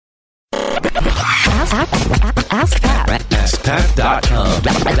AskPat.com.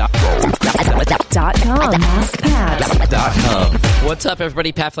 AskPat.com. What's up,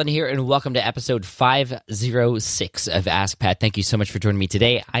 everybody? Pat Flynn here, and welcome to episode 506 of Ask Pat. Thank you so much for joining me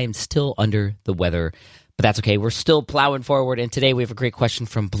today. I am still under the weather, but that's okay. We're still plowing forward, and today we have a great question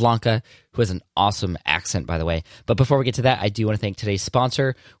from Blanca, who has an awesome accent, by the way. But before we get to that, I do want to thank today's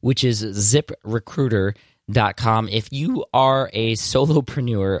sponsor, which is ZipRecruiter.com. If you are a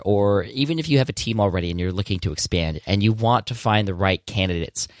solopreneur, or even if you have a team already and you're looking to expand and you want to find the right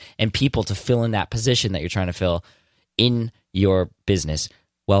candidates and people to fill in that position that you're trying to fill in your business,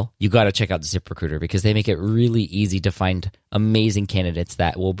 well, you got to check out ZipRecruiter, because they make it really easy to find amazing candidates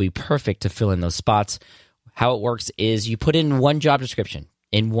that will be perfect to fill in those spots. How it works is you put in one job description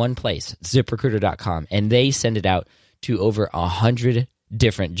in one place, ZipRecruiter.com, and they send it out to over 100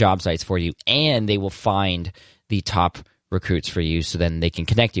 different job sites for you, and they will find the top recruits for you, so then they can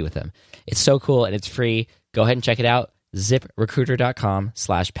connect you with them. It's so cool, and it's free. Go ahead and check it out,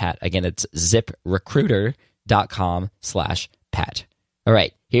 ZipRecruiter.com/Pat. Again, it's ZipRecruiter.com/Pat. All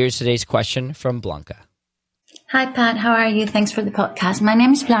right, here's today's question from Blanca. Hi, Pat. How are you? Thanks for the podcast. My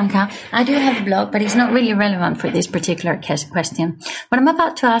name is Blanca. I do have a blog, but it's not really relevant for this particular question. What I'm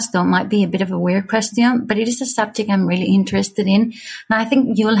about to ask, though, might be a bit of a weird question, but it is a subject I'm really interested in. And I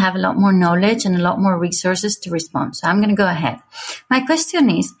think you'll have a lot more knowledge and a lot more resources to respond. So I'm going to go ahead. My question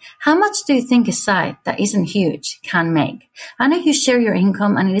is, how much do you think a site that isn't huge can make? I know you share your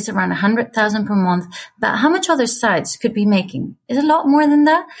income and it is around 100,000 per month, but how much other sites could be making? Is it a lot more than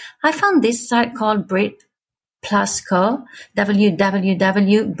that? I found this site called Brit Plus Co, www.brit.co,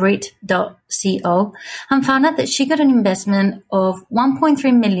 and found out that she got an investment of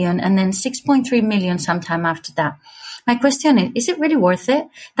 1.3 million and then 6.3 million sometime after that. My question is it really worth it?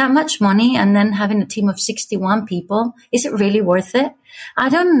 That much money and then having a team of 61 people, is it really worth it? I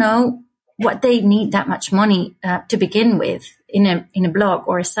don't know what they need that much money to begin with in a blog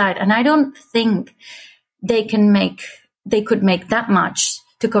or a site, and I don't think they could make that much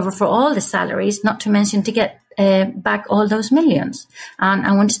to cover for all the salaries, not to mention to get back all those millions. And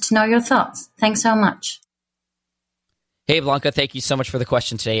I wanted to know your thoughts. Thanks so much. Hey, Blanca, thank you so much for the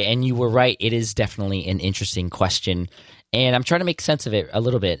question today. And you were right. It is definitely an interesting question. And I'm trying to make sense of it a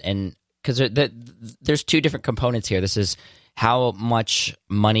little bit. And because there's two different components here. This is how much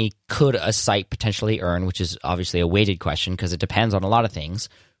money could a site potentially earn, which is obviously a weighted question because it depends on a lot of things,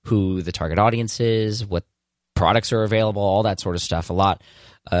 who the target audience is, what products are available, all that sort of stuff. A lot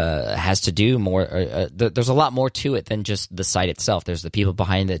has to do more. There's a lot more to it than just the site itself. There's the people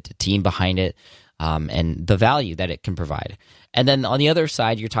behind it, the team behind it, and the value that it can provide. And then on the other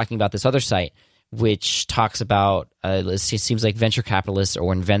side, you're talking about this other site, which talks about it seems like venture capitalists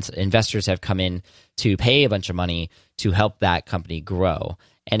or investors have come in to pay a bunch of money to help that company grow.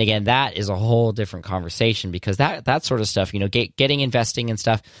 And again, that is a whole different conversation, because that sort of stuff, getting investing and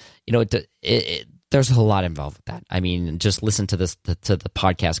stuff, there's a lot involved with that. I mean, just listen to the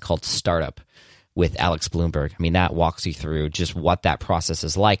podcast called Startup with Alex Bloomberg. I mean, that walks you through just what that process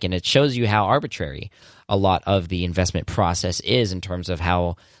is like, and it shows you how arbitrary a lot of the investment process is in terms of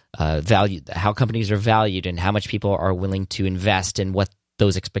how how companies are valued and how much people are willing to invest and what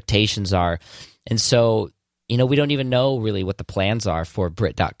those expectations are. And so, we don't even know really what the plans are for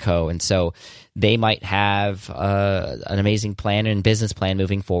Brit.co. And so they might have an amazing plan and business plan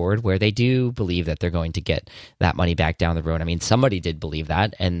moving forward where they do believe that they're going to get that money back down the road. I mean, somebody did believe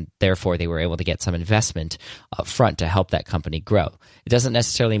that, and therefore they were able to get some investment up front to help that company grow. It doesn't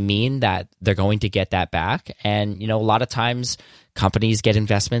necessarily mean that they're going to get that back. And, a lot of times companies get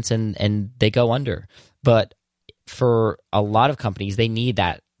investments and they go under. But for a lot of companies, they need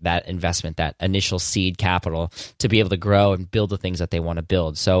that investment, that initial seed capital to be able to grow and build the things that they want to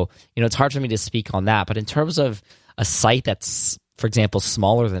build. So, it's hard for me to speak on that. But in terms of a site that's, for example,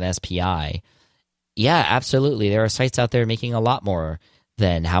 smaller than SPI, yeah, absolutely. There are sites out there making a lot more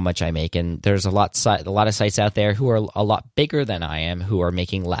than how much I make. And there's a lot of sites out there who are a lot bigger than I am who are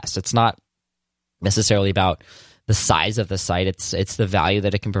making less. It's not necessarily about the size of the site. It's the value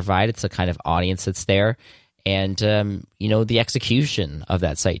that it can provide. It's the kind of audience that's there. And the execution of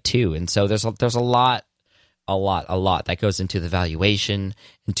that site too. And so there's a lot that goes into the valuation,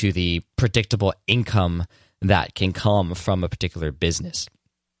 into the predictable income that can come from a particular business.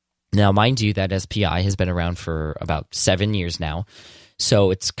 Now, mind you, that SPI has been around for about 7 years now,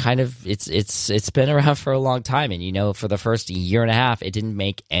 so it's been around for a long time. And for the first year and a half, it didn't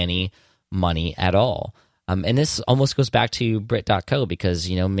make any money at all. And this almost goes back to Brit.co because,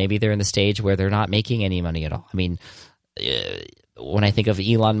 maybe they're in the stage where they're not making any money at all. I mean, when I think of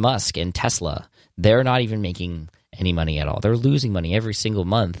Elon Musk and Tesla, they're not even making any money at all. They're losing money every single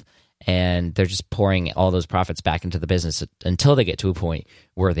month. and they're just pouring all those profits back into the business until they get to a point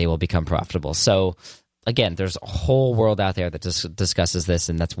where they will become profitable. So again, there's a whole world out there that discusses this,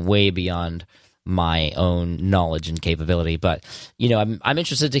 and that's way beyond my own knowledge and capability. But, I'm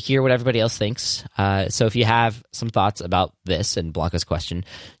interested to hear what everybody else thinks. So if you have some thoughts about this and Blanca's question,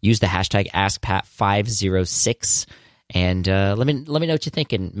 use the hashtag AskPat506, and let me know what you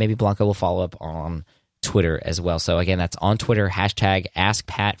think, and maybe Blanca will follow up on Twitter as well. So again, that's on Twitter, hashtag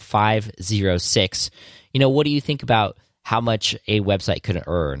AskPat506. What do you think about how much a website could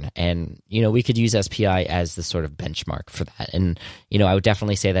earn? And, we could use SPI as the sort of benchmark for that. And, I would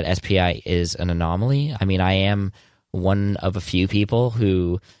definitely say that SPI is an anomaly. I mean, I am one of a few people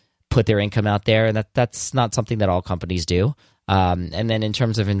who put their income out there, and that's not something that all companies do. And then in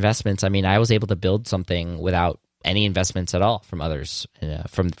terms of investments, I mean, I was able to build something without any investments at all from others,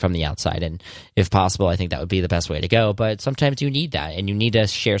 from the outside. And if possible, I think that would be the best way to go. But sometimes you need that, and you need to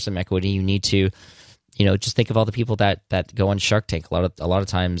share some equity. You need to, just think of all the people that go on Shark Tank. A lot of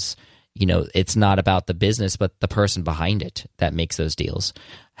times, it's not about the business, but the person behind it that makes those deals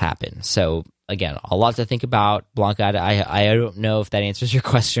happen. So again, a lot to think about, Blanca. I don't know if that answers your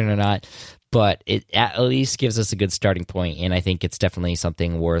question or not, but it at least gives us a good starting point, and I think it's definitely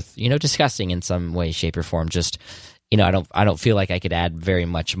something worth discussing in some way, shape, or form. Just I don't feel like I could add very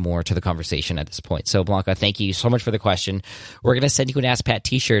much more to the conversation at this point. So Blanca, thank you so much for the question. We're going to send you an Ask Pat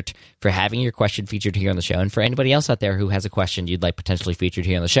t-shirt for having your question featured here on the show. And for anybody else out there who has a question you'd like potentially featured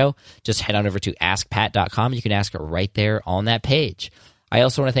here on the show, just head on over to askpat.com. You can ask it right there on that page. I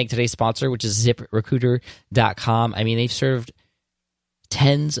also want to thank today's sponsor, which is ziprecruiter.com. I mean, they've served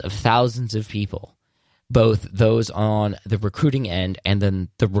tens of thousands of people, both those on the recruiting end and then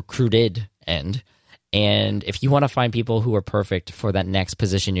the recruited end. And if you want to find people who are perfect for that next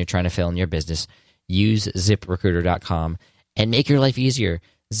position you're trying to fill in your business, use ziprecruiter.com and make your life easier.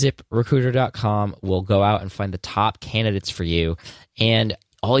 ZipRecruiter.com will go out and find the top candidates for you. And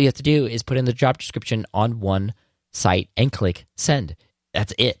all you have to do is put in the job description on one site and click send.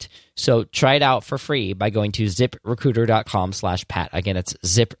 That's it. So try it out for free by going to ziprecruiter.com/Pat. Again, it's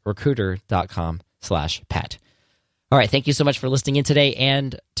ziprecruiter.com/Pat. All right, thank you so much for listening in today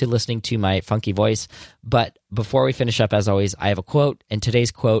and to listening to my funky voice. But before we finish up, as always, I have a quote, and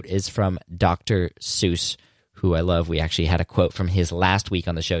today's quote is from Dr. Seuss, who I love. We actually had a quote from his last week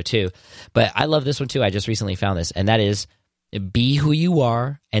on the show too. But I love this one too. I just recently found this, and that is, be who you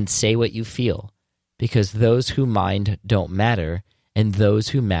are and say what you feel, because those who mind don't matter, and those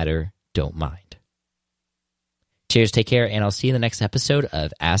who matter don't mind. Cheers, take care, and I'll see you in the next episode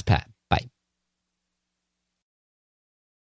of Ask Pat.